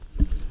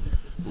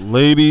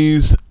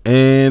Ladies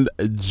and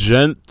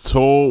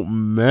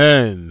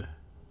gentlemen,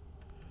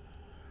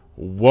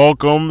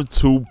 welcome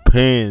to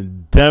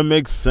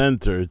Pandemic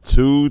Center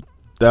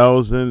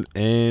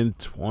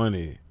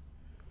 2020.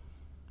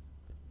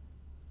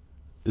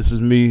 This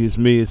is me, it's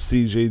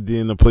CJD,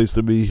 and the place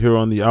to be here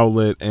on the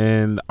outlet,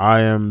 and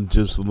I am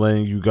just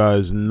letting you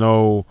guys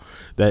know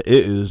that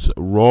it is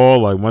raw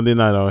like Monday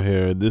night out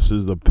here. This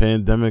is the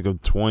pandemic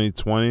of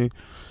 2020,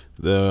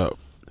 the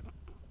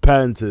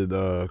patented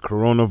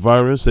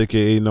coronavirus,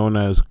 aka known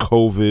as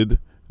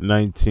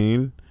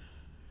COVID-19,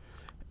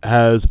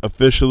 has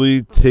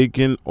officially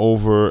taken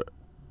over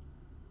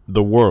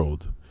the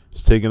world.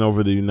 It's taken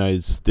over the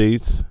United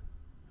States,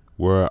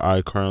 where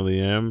I currently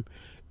am.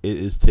 It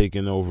is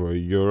taking over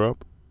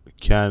Europe,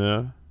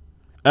 Canada,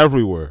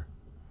 everywhere.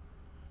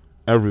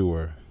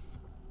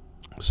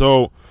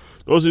 So,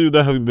 those of you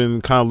that have been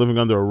kind of living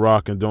under a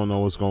rock and don't know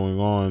what's going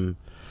on,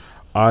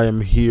 I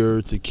am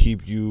here to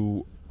keep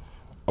you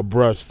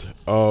abreast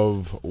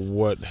of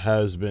what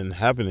has been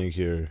happening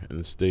here in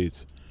the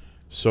States.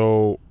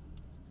 So,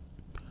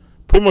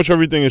 pretty much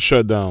everything is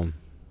shut down.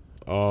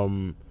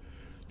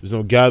 There's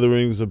no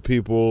gatherings of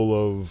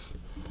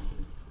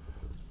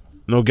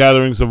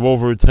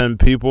over 10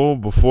 people.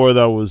 Before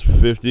that was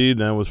 50,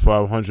 then it was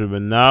 500,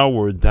 but now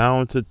we're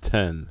down to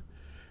 10.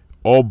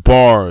 All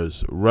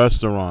bars,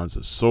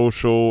 restaurants,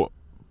 social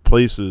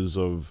places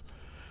of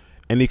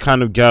any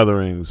kind of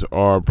gatherings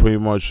are pretty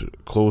much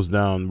closed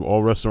down.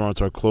 All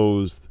restaurants are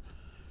closed,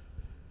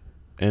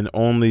 and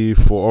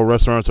all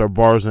restaurants are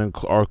bars and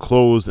are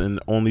closed and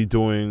only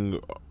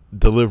doing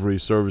delivery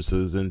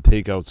services and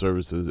takeout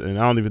services. And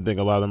I don't even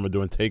think a lot of them are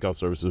doing takeout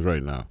services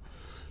right now.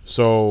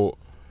 So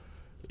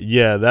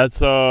yeah,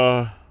 that's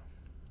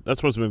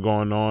what's been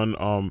going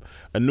on.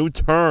 A new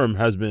term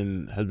has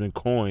been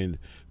coined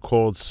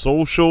called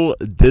social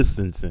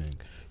distancing.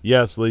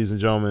 Yes, ladies and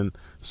gentlemen,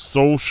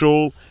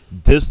 social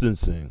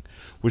distancing,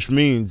 which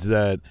means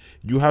that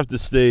you have to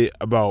stay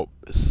about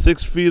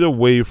 6 feet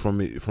away from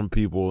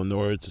people in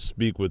order to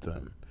speak with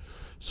them.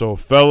 So,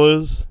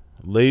 fellas,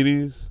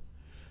 ladies,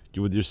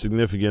 you with your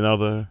significant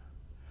other,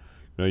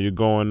 you're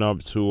going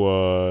up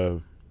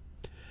to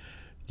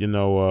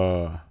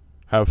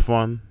have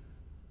fun.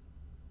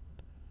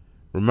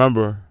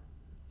 Remember,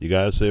 you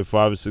gotta stay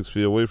 5 or 6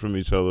 feet away from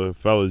each other.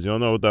 Fellas, you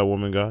don't know what that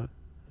woman got.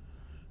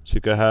 She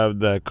could have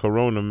that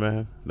corona,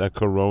 man. That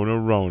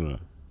corona.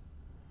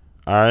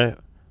 Alright?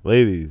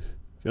 Ladies,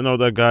 you know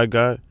what that guy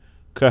got?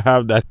 Could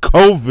have that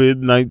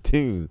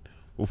COVID-19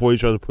 before he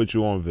tries to put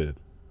you on vid.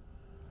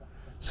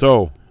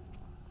 So,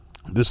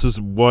 this is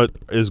what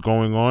is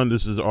going on.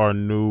 This is our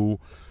new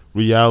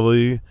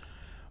reality.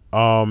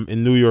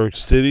 In New York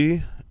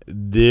City,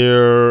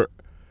 there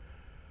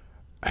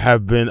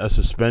have been a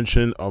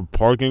suspension of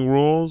parking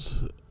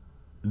rules.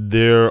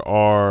 There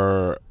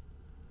are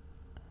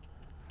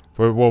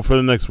for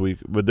the next week,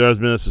 but there has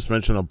been a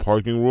suspension of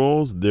parking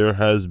rules. There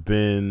has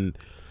been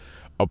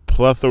a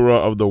plethora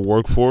of the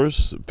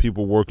workforce,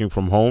 people working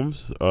from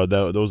homes.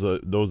 Those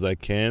that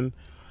can.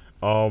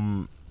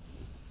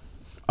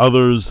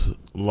 Others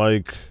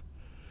like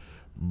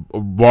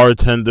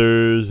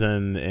bartenders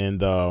and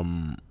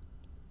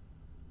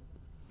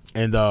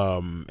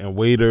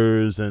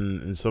waiters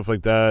and stuff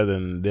like that,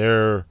 and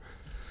I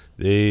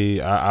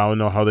don't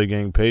know how they're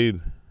getting paid.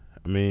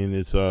 I mean,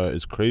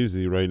 it's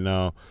crazy right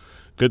now.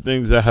 Good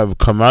things that have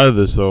come out of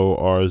this though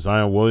are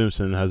Zion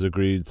Williamson has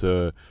agreed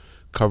to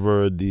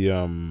cover the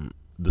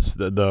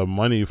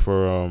money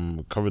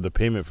for cover the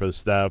payment for the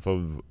staff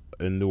in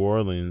New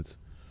Orleans,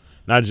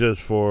 not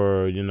just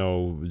for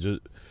just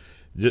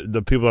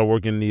the people that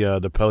work in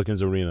the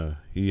Pelicans arena.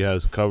 He's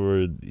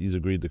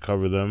agreed to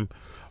cover them.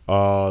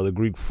 The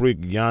Greek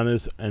freak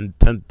Giannis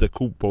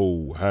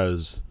Antetokounmpo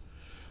has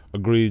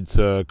agreed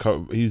to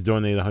he's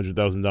donated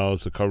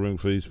 $100,000 to covering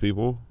for these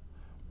people.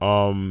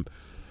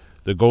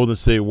 The Golden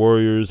State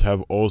Warriors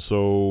have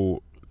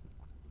also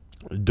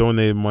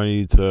donated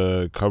money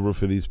to cover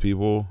for these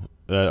people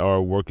that are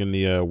working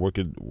the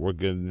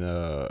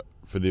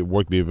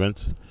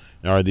events,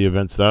 or the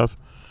event staff.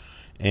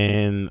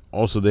 And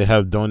also they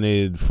have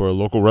donated for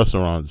local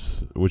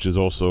restaurants, which is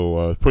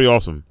also pretty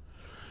awesome.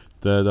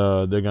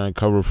 That they're gonna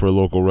cover for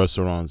local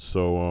restaurants.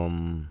 So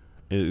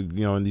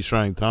in these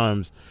trying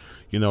times,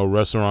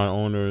 restaurant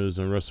owners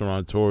and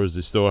restaurateurs,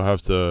 they still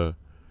have to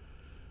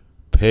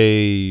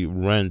pay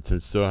rent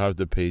and still have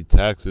to pay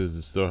taxes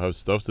and still have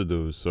stuff to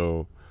do.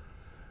 So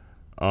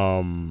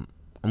I'm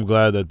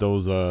glad that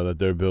that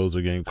their bills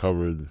are getting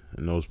covered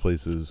in those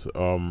places.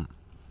 I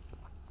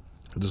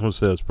just want to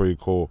say that's pretty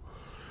cool.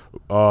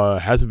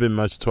 Hasn't been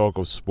much talk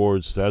of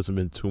sports. There hasn't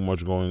been too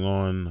much going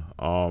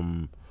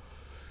on.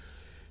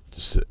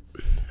 Just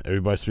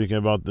everybody speaking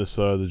about this,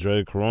 the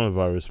dreaded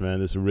coronavirus, man.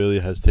 This really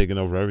has taken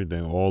over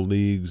everything. All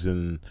leagues,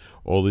 NBA,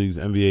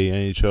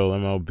 NHL,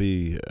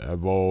 MLB,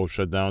 have all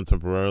shut down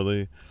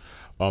temporarily.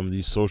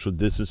 These social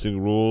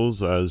distancing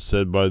rules, as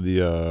said by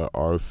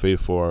our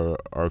faithful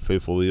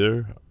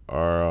leader,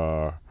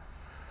 our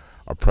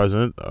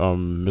president,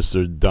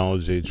 Mr.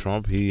 Donald J.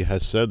 Trump, he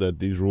has said that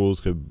these rules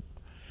could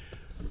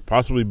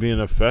possibly be in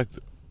effect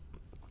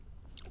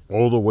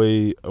all the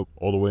way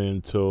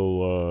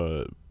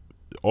until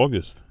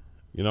August.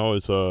 You know,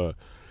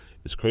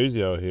 it's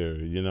crazy out here.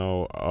 You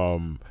know,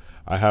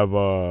 I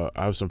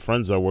have some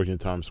friends that work in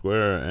Times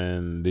Square,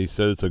 and they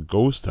said it's a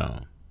ghost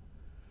town.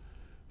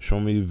 Show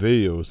me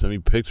videos, send me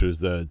pictures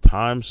that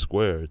Times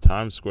Square,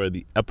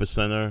 the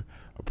epicenter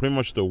of pretty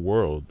much the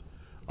world,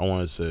 I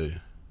want to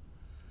say,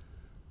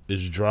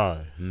 is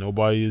dry.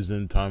 Nobody is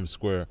in Times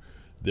Square.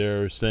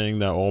 They're saying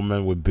that all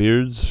men with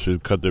beards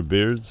should cut their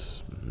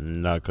beards.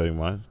 Not cutting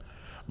mine,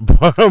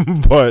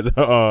 but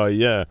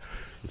yeah,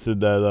 it said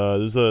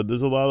that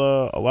there's a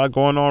lot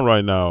going on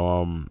right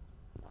now.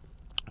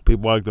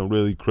 People acting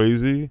really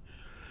crazy.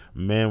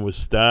 Man was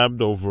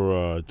stabbed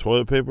over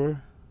toilet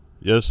paper.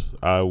 Yes,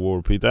 I will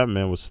repeat that.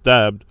 Man was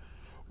stabbed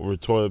over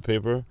toilet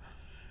paper.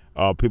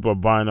 People are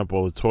buying up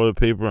all the toilet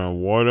paper and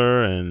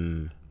water.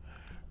 And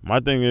my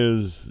thing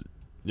is,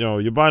 you know,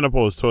 you're buying up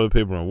all this toilet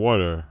paper and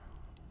water.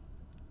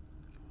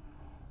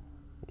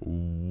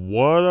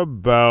 What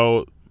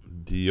about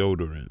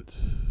deodorant?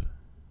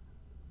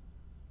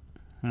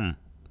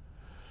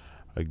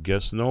 I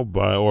guess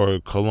nobody, or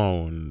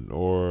cologne,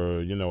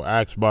 or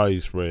Axe body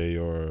spray,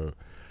 or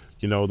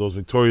those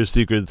Victoria's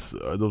Secret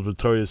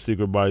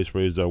body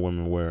sprays that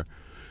women wear.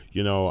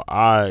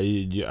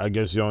 I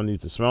guess you don't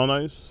need to smell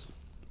nice,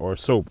 or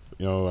soap.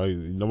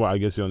 I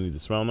guess you don't need to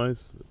smell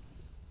nice.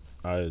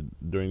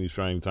 During these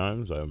trying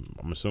times, I'm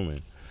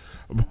assuming,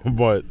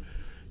 but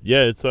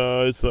yeah,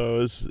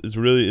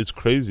 it's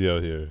crazy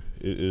out here.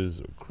 It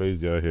is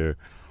crazy out here.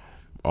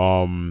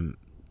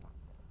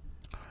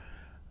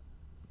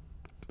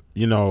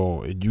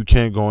 You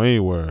can't go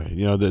anywhere.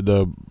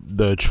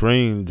 The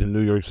trains in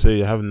New York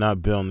City, I have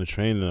not been on the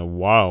train in a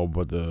while,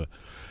 but heard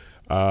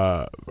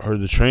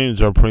the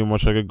trains are pretty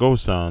much like a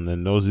ghost town.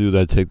 And those of you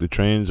that take the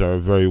trains are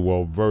very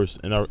well versed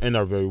and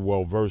are very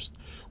well versed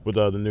with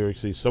the New York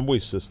City subway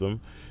system.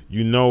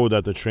 You know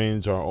that the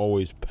trains are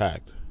always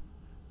packed.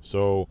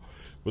 So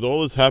with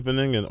all this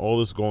happening and all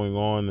this going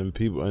on, and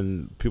people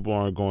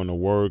aren't going to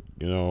work,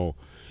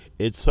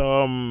 it's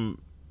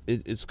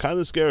it's kind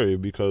of scary,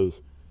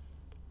 because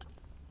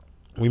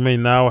we may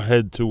now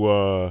head to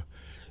what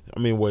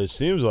it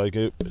seems like.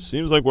 It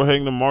seems like we're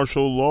heading to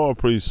martial law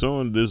pretty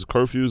soon. There's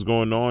curfews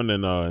going on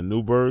in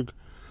Newburgh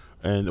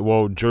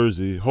and,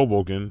 Jersey,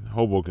 Hoboken.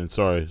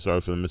 Sorry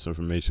for the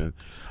misinformation.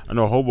 I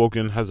know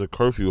Hoboken has a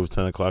curfew of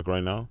 10 o'clock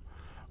right now.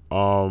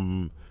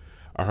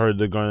 I heard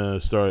they're going to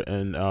start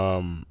in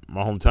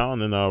my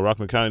hometown in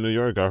Rockland County, New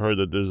York. I heard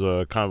that there's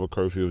a kind of a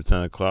curfew of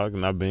 10 o'clock,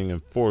 not being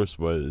enforced,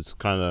 but it's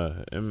kind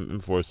of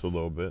enforced a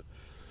little bit.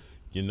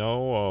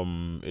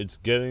 It's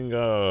getting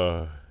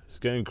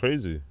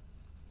crazy.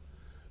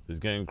 It's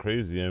getting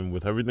crazy, and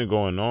with everything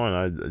going on,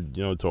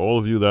 to all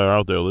of you that are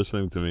out there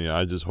listening to me,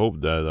 I just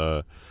hope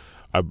that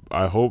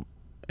I hope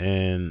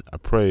and I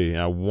pray and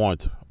I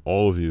want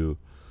all of you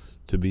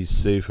to be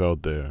safe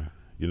out there.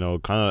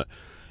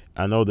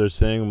 I know they're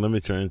saying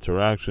limit your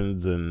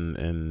interactions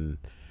and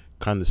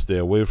kind of stay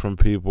away from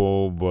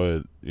people,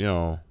 but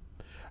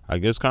I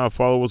guess kind of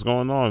follow what's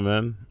going on,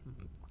 man.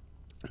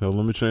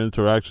 Limit your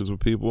interactions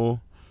with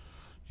people.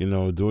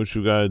 Do what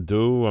you gotta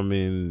do. I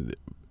mean,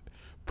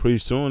 pretty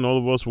soon all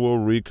of us will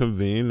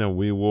reconvene and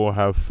we will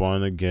have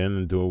fun again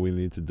and do what we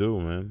need to do,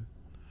 man.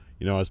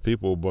 As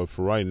people. But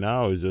for right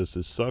now, it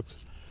sucks,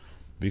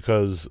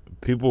 because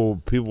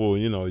people,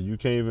 you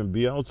can't even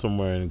be out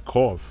somewhere and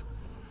cough.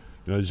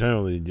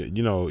 Generally,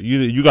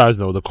 you guys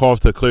know the cough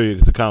to kind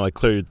of like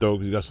clear your throat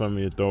because you got something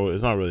in your throat.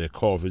 It's not really a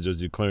cough. It's just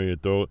you clearing your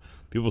throat.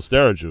 People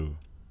stare at you,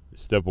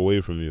 step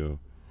away from you.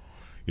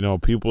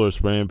 People are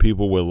spraying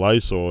people with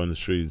Lysol in the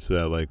streets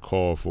that like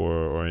cough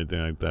or anything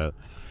like that.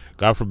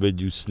 God forbid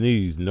you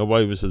sneeze.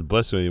 Nobody even says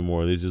bless you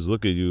anymore. They just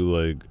look at you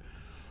like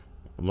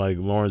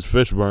Lawrence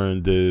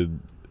Fishburne did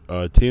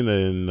Tina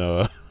in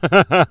like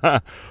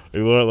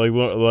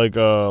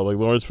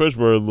Lawrence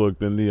Fishburne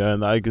looked in the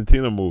Ike and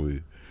Tina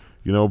movie.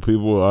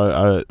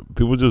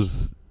 People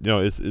just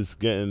it's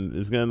getting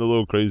a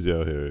little crazy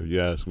out here, if you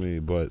ask me.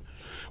 But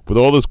with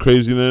all this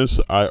craziness,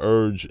 I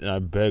urge and I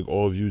beg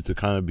all of you to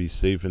kind of be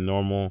safe and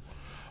normal.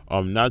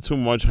 Not too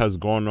much has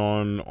gone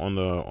on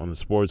the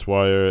sports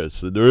wire.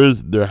 So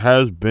there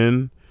has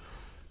been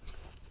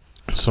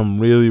some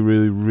really,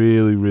 really,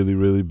 really, really,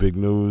 really big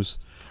news.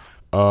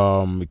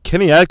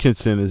 Kenny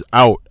Atkinson is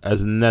out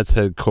as Nets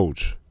head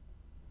coach.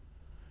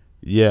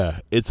 Yeah,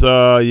 it's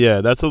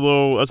that's a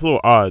little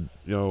odd.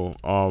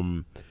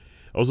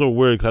 Also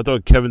weird, because I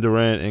thought Kevin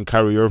Durant and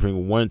Kyrie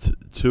Irving went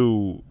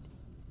to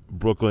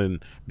Brooklyn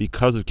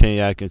because of Kenny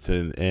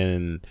Atkinson,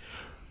 and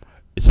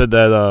it said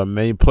that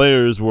many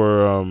players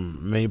were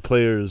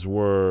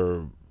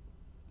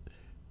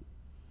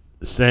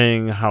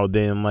saying how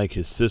they didn't like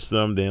his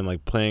system, they didn't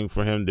like playing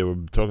for him. They were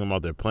talking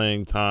about their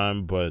playing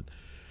time, but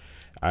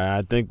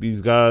I think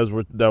these guys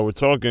that were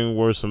talking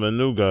were some of the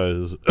new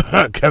guys.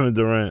 Kevin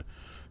Durant,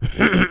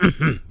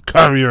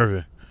 Kyrie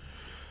Irving,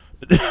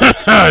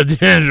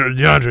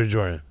 DeAndre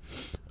Jordan.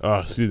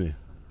 Excuse me,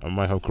 I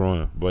might have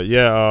corona, but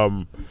yeah.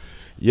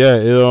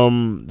 Yeah,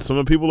 some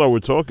of the people that were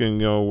talking,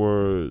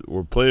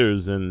 were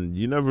players, and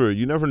you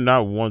never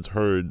not once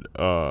heard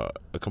a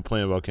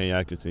complaint about Kenny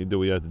Atkinson. He did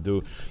what he had to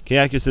do. Kenny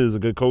Atkinson is a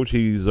good coach.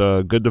 He's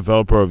a good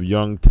developer of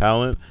young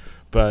talent.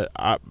 But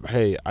I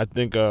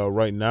think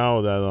right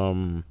now that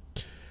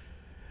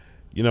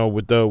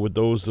with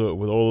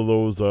all of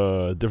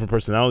those different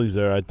personalities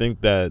there, I think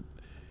that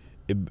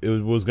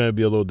it was going to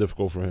be a little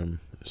difficult for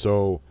him.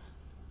 So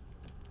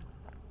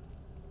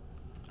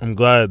I'm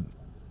glad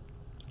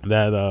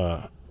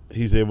that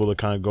he's able to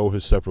kind of go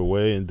his separate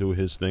way and do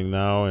his thing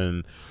now.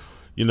 And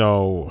you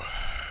know,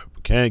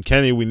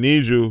 Kenny, we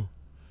need you.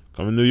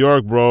 Come to New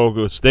York, bro.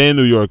 Go stay in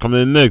New York. Come to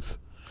the Knicks.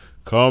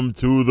 Come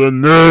to the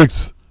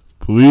Knicks,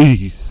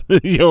 please.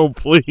 Yo,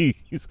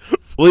 please,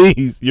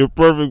 please. You're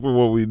perfect for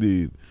what we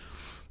need.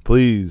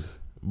 Please.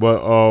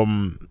 But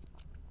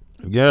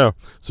yeah.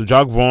 So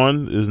Jacques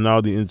Vaughn is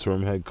now the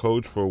interim head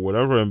coach for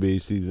whatever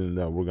NBA season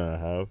that we're gonna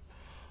have.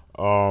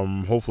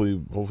 Hopefully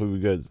we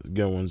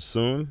get one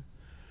soon.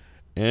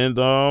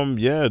 And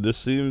yeah, this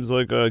seems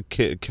like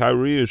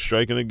Kyrie is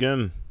striking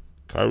again.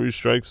 Kyrie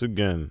strikes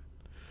again.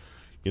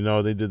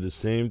 They did the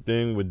same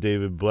thing with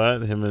David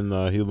Blatt. Him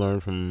and he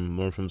learned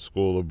from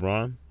school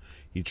LeBron.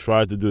 He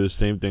tried to do the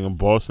same thing in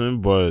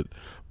Boston, but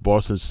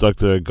Boston stuck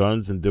to their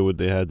guns and did what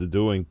they had to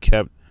do and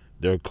kept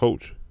their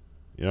coach.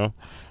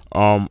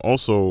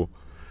 Also,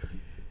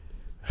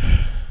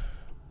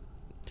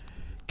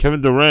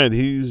 Kevin Durant,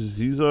 he's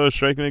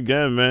striking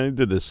again, man. He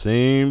did the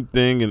same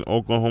thing in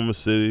Oklahoma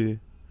City.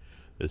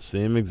 The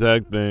same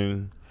exact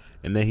thing,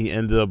 and then he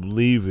ended up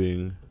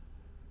leaving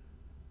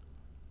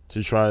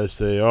to try to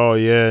say, "Oh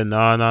yeah,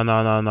 nah,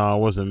 it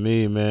wasn't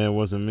me, man, it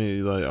wasn't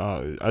me." Like,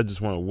 I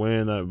just want to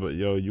win, but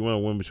yo, you want to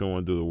win, but you don't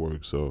want to do the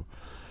work. So,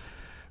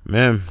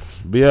 man,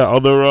 but yeah,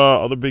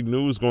 other big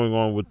news going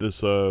on with this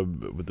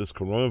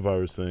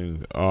coronavirus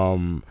thing.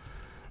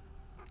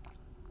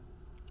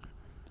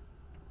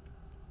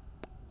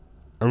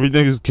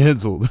 Everything is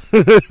canceled.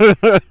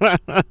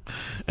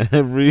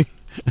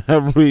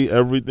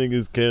 Everything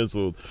is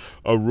canceled.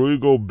 Rudy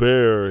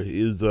Gobert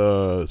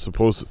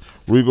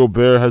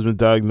Gobert has been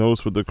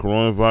diagnosed with the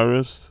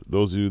coronavirus.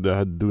 Those of you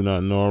that do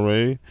not know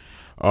already,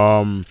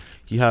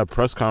 he had a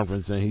press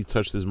conference and he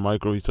touched the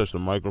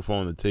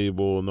microphone, the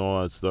table, and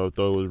all that stuff.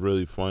 Thought it was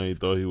really funny.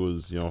 Thought he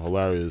was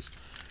hilarious,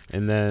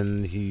 and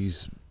then he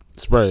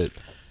spread it.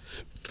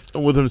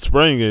 And with him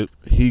spraying it,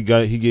 he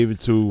gave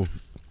it to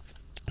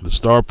the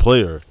star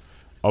player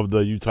of the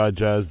Utah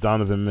Jazz,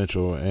 Donovan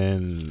Mitchell,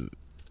 and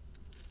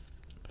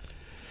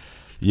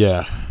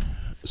yeah.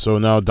 So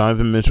now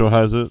Donovan Mitchell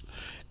has it,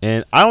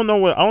 and I don't know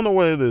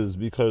what it is,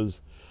 because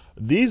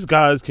these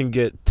guys can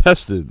get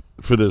tested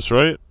for this,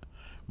 right?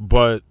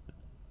 But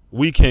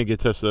we can't get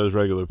tested as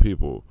regular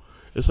people.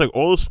 It's like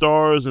all the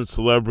stars and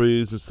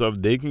celebrities and stuff,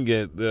 they can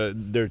get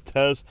their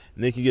tests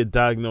and they can get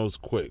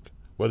diagnosed quick,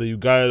 whether you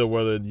got it or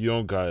whether you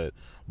don't got it.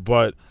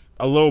 But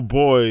a little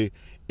boy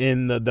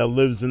that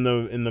lives in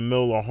the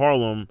middle of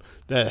Harlem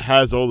that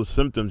has all the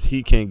symptoms,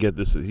 he can't get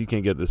this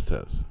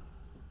test.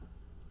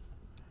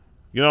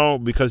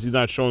 Because he's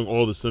not showing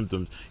all the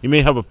symptoms. He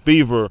may have a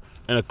fever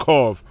and a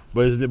cough,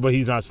 but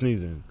he's not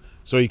sneezing,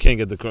 so he can't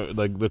get the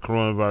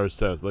coronavirus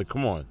test. Like,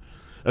 come on,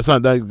 that's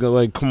not that.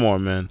 Like, come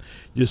on, man.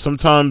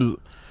 Sometimes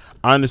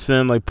I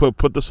understand. Like,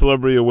 put the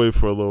celebrity away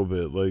for a little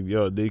bit. Like,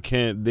 yo, they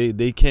can't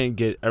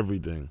get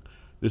everything.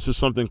 This is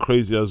something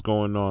crazy that's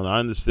going on. I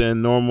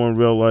understand normal in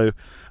real life.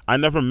 I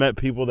never met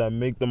people that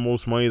make the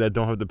most money that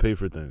don't have to pay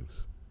for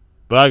things,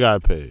 but I gotta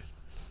pay.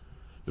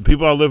 The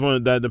people I live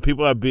on, the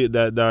people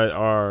that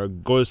are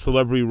go to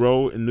Celebrity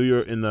Row in New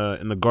York in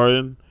the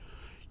Garden.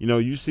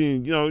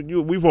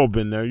 We've all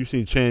been there. You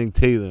seen Channing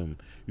Tatum,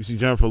 you see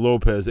Jennifer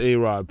Lopez,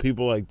 A-Rod,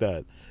 people like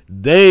that.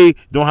 They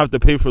don't have to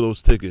pay for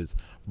those tickets.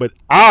 But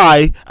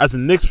I, as a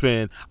Knicks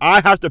fan,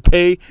 I have to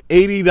pay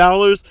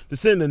 $80 to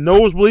sit in the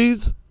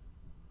nosebleeds.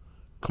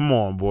 Come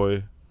on,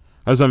 boy.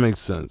 How does that make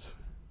sense?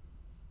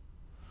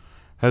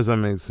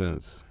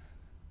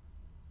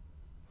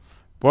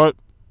 But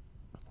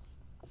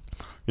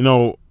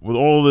with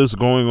all this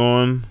going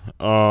on,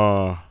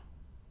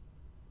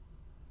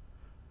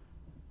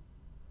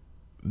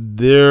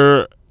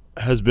 there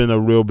has been a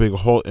real big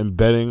halt in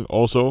betting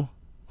also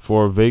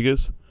for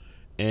Vegas,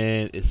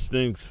 and it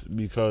stinks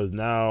because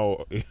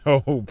now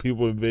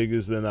people in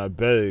Vegas, they're not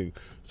betting.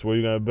 So what are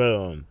you gonna bet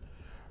on?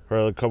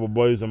 Heard a couple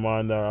buddies of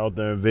mine that are out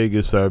there in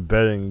Vegas that are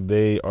betting.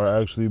 They are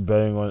actually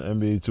betting on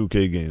NBA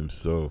 2K games.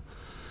 So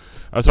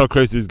that's how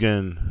crazy it's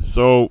getting.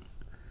 So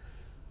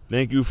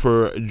thank you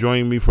for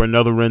joining me for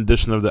another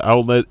rendition of The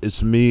Outlet.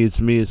 It's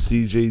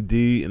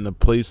CJD, in the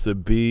place to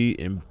be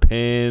in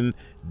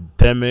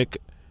Pandemic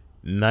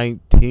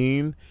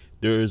 19.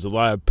 There is a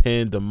lot of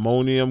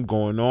pandemonium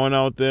going on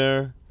out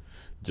there.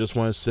 Just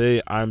want to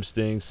say I'm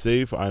staying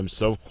safe. I'm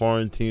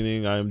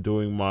self-quarantining. I'm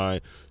doing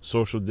my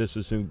social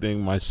distancing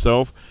thing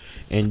myself.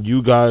 And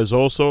you guys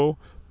also,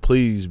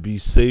 please be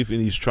safe in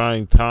these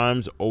trying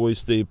times. Always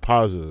stay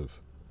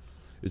positive.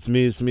 It's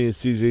me,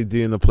 CJD,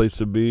 in the place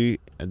to be.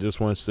 I just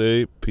want to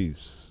say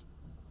peace.